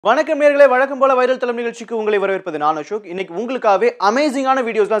வணக்கம் நேயர்களே, வழக்கம் போல வைரல் தளம் நிகழ்ச்சிக்கு உங்களை வரவேற்பது நான் அசோக். இன்னைக்கு உங்களுக்காகவே அமேசிங்கான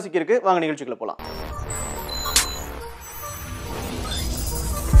வீடியோஸ்லாம் சிக்கிருக்கு. வாங்க நிகழ்ச்சிக்குள்ள போலாம்.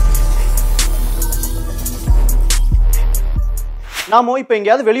 நாம இப்போ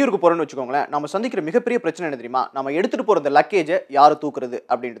எங்கேயாவது வெளியூருக்கு போறோம்னு வச்சுக்கோங்களேன், நம்ம சந்திக்கிற மிகப்பெரிய பிரச்சனை என்ன தெரியுமா? நம்ம எடுத்துட்டு போற இந்த லக்கேஜை யாரு தூக்குறது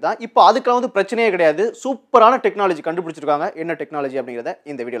அப்படின்ட்டு தான். இப்போ அதுக்கெல்லாம் வந்து பிரச்சனையே கிடையாது. சூப்பரான டெக்னாலஜி கண்டுபிடிச்சிருக்காங்க. என்ன டெக்னாலஜி அப்படிங்கிறத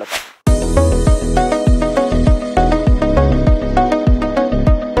இந்த வீடியோல பார்க்கலாம்.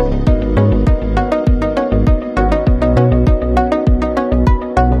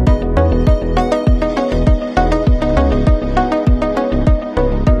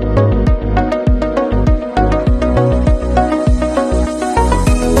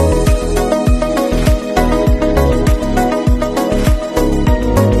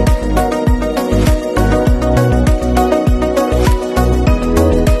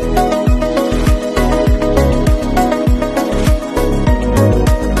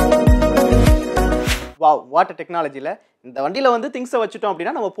 வாவ், வாட் டெக்னாலஜியில் இந்த வண்டியில் வந்து திங்ஸை வச்சுட்டோம்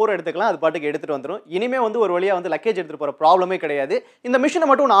அப்படின்னா நம்ம போகிற எடுத்துக்கலாம், அது பாட்டுக்கு எடுத்துகிட்டு வந்துடும். இனிமேல் வந்து ஒரு வழியாக வந்து லக்கேஜ் எடுத்துகிட்டு போகிற ப்ராப்ளமே கிடையாது. இந்த மிஷினை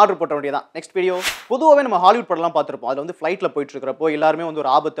மட்டும் ஒன்று ஆர்டர் போட்ட வேண்டியதான். Next video. பொதுவாகவே நம்ம ஹாலிவுட் படம்லாம் பார்த்துருப்போம். அதில் வந்து ஃப்ளைட்டில் போயிட்டு இருக்கிறப்போ எல்லாருமே வந்து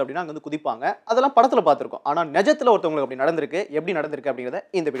ஒரு ஆபத்து அப்படின்னா அங்கே வந்து குதிப்பாங்க. அதெல்லாம் படத்தில் பார்த்துருக்கோம். ஆனால் நிஜத்தில் ஒருத்தவங்களுக்கு அப்படி நடந்திருக்கு. எப்படி நடந்திருக்கு அப்படிங்கிறத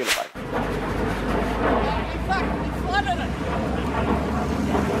இந்த வீடியோவில் பாருங்கள்.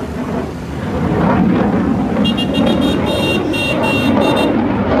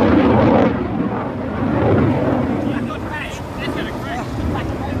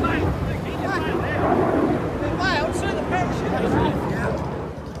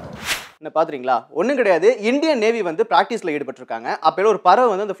 என்ன பார்த்துறீங்களா? ஒன்றும் கிடையாது. இந்தியன் நேவி வந்து ப்ராக்டிஸில் ஈடுபட்டிருக்காங்க. அப்போ ஒரு பறவை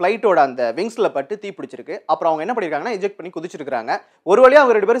வந்து அந்த ஃப்ளைட்டோட அந்த விங்ஸில் பட்டு தீ பிடிச்சிருக்கு. அப்புறம் அவங்க என்ன பண்ணியிருக்காங்கன்னா இன்ஜெக்ட் பண்ணி குதிச்சிருக்காங்க. ஒரு வழியாக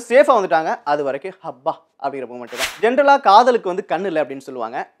அவங்க 2 பேரும் சேஃபாக வந்துட்டாங்க. அது வரைக்கும் ஹப்பா அப்படிங்கிற மூமெண்ட் தான். ஜென்ரலாக காதலுக்கு வந்து கண்ணு இல்லை அப்படின்னு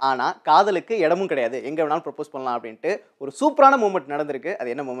சொல்லுவாங்க. ஆனால் காதலுக்கு இடமும் கிடையாது. எங்கே வேணாலும் ப்ரப்போஸ் பண்ணலாம் அப்படின்ட்டு ஒரு சூப்பரான மூமெண்ட் நடந்திருக்கு.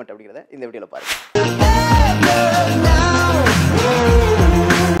 அது என்ன மூமெண்ட் அப்படிங்கிறத இந்த வீடியோவில் பாருங்கள்.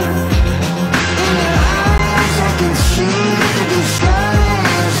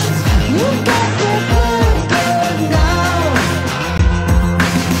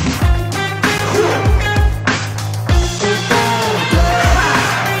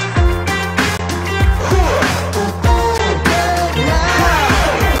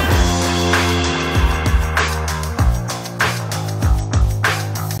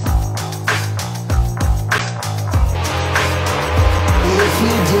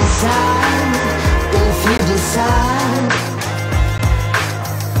 If you decide,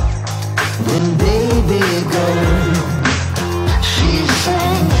 then baby go. She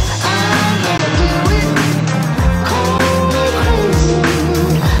sang, I'm gonna do it, cold crazy.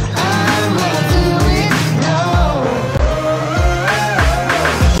 I'm gonna do it now.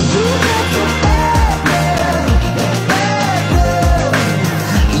 You got the bad girl,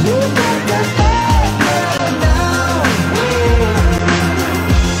 you got the bad girl now.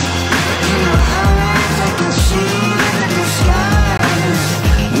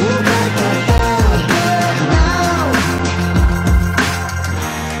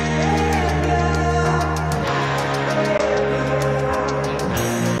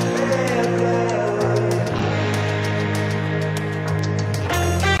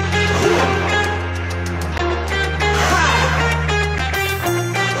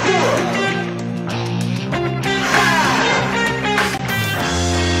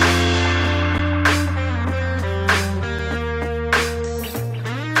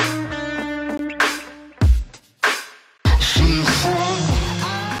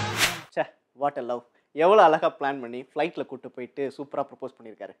 What a love. எவ்வளோ அழகாக plan பண்ணி ஃப்ளைட்டில் கூப்பிட்டு போயிட்டு சூப்பராக propose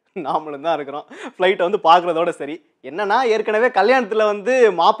பண்ணியிருக்காரு. நாமளும் தான் இருக்கிறோம் ஃப்ளைட்டை வந்து பார்க்குறதோட சரி. என்னன்னா ஏற்கனவே கல்யாணத்தில் வந்து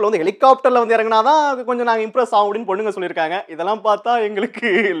மாப்பிள்ளை வந்து ஹெலிகாப்டரில் வந்து இறங்கினா தான் கொஞ்சம் நாங்கள் இம்ப்ரெஸ் ஆகும் அப்படின்னு பொண்ணுங்க சொல்லியிருக்காங்க. இதெல்லாம் பார்த்தா எங்களுக்கு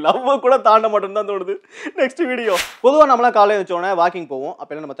லவ்வை கூட தாண்ட மாட்டோம் தான் தோணுது. Next video. பொதுவாக நம்மளாம் காலையில் வச்சோடனே வாக்கிங் போவோம்.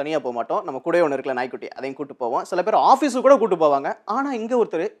 அப்போல்லாம் நம்ம தனியாக போக மாட்டோம். நம்ம கூட ஒன்று இருக்கல நாய்க்குட்டி, அதையும் கூப்பிட்டு போவோம். சில பேர் ஆஃபீஸுக்கு கூட கூப்பிட்டு போவாங்க. ஆனால் இங்கே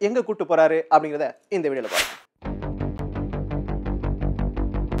ஒருத்தர் எங்கே கூப்பிட்டு போகிறாரு அப்படிங்கிறத இந்த வீடியோவில் பாருங்கள்.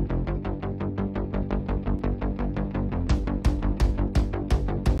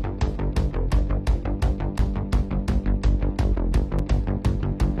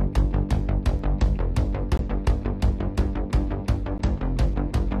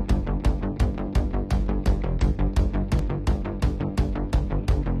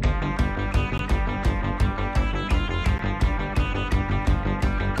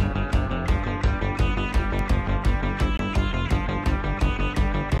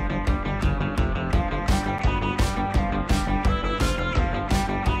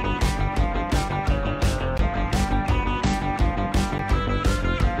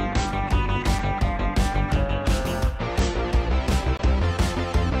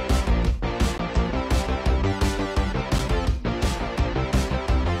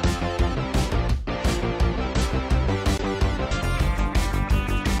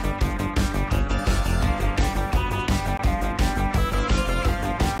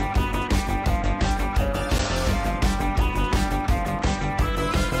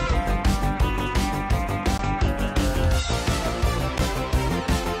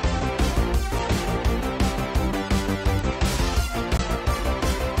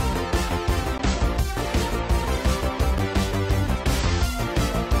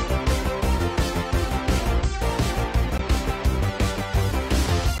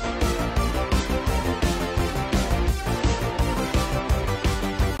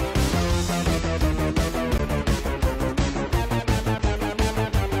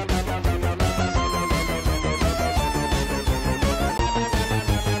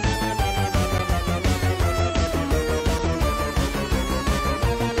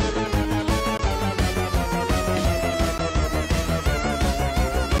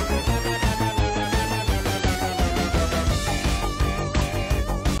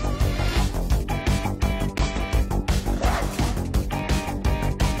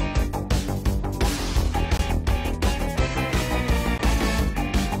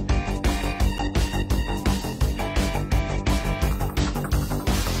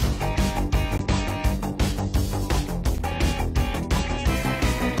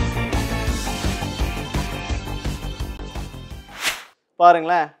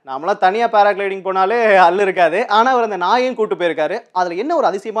 பாருங்களேன், நாமெல்லாம் தனியா பேராகிளைடிங் போனாலே அல்லு இருக்காது. ஆனா அவர் அந்த நாயையும் கூட்டு போயிருக்காரு. அதுல என்ன ஒரு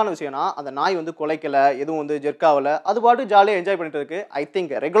அதிசயமான விஷயம்னா, அந்த நாய் வந்து குலைக்கல, எதுவும் வந்து ஜெர்க் ஆவல. அது பாட்டுக்கு ஜாலியா என்ஜாய் பண்ணிட்டு இருக்கு. ஐ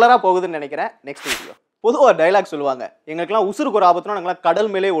திங்க் ரெகுலரா போகுதுன்னு நினைக்கிறேன். Next video. பொதுவா ஒரு டயலாக் சொல்லுவாங்க. எங்களுக்கெல்லாம் உசுருக்கு ஒரு ஆபத்துனா நாங்கலாம்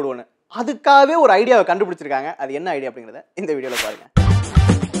கடல் மேலே ஓடுவோன்னு. அதுக்காகவே ஒரு ஐடியாவை கண்டுபிடிச்சிருக்காங்க. அது என்ன ஐடியா அப்படிங்கிறத இந்த வீடியோல பாருங்க.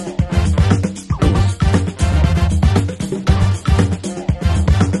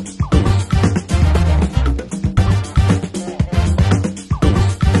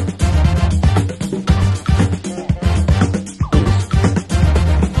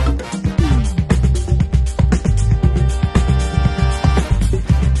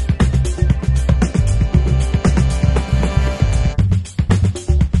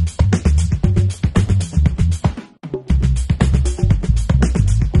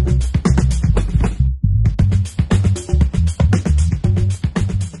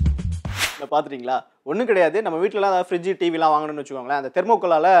 பாத்துட்டீங்களா? ஒண்ணும் கிடையாது. நம்ம வீட்லலாம் ஃப்ரிட்ஜ், டிவிலாம் வாங்கணும்னு வச்சுக்கோங்களேன். அந்த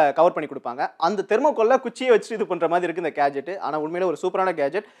தெர்மோகோலால கவர் பண்ணி குடுப்பாங்க. அந்த தெர்மோகோல்ல குச்சியை வச்சு இது பண்ற மாதிரி இருக்கு இந்த கேட்ஜெட். ஆனா உண்மையிலே ஒரு சூப்பரான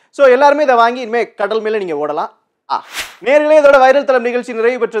கேட்ஜெட். சோ எல்லாருமே இத வாங்கி இனிமே கடல் மேல நீங்க ஓடலாம். நேயர்களே, இதோட வைரல் தளம் நிகழ்ச்சி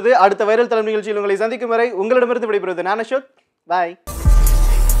நிறைவு பெற்றது. அடுத்த வைரல் தளம் நிகழ்ச்சியில் உங்களை சந்திக்கும் வரை உங்களிடமிருந்து விடைபெறுவது நான் அசோக். பை.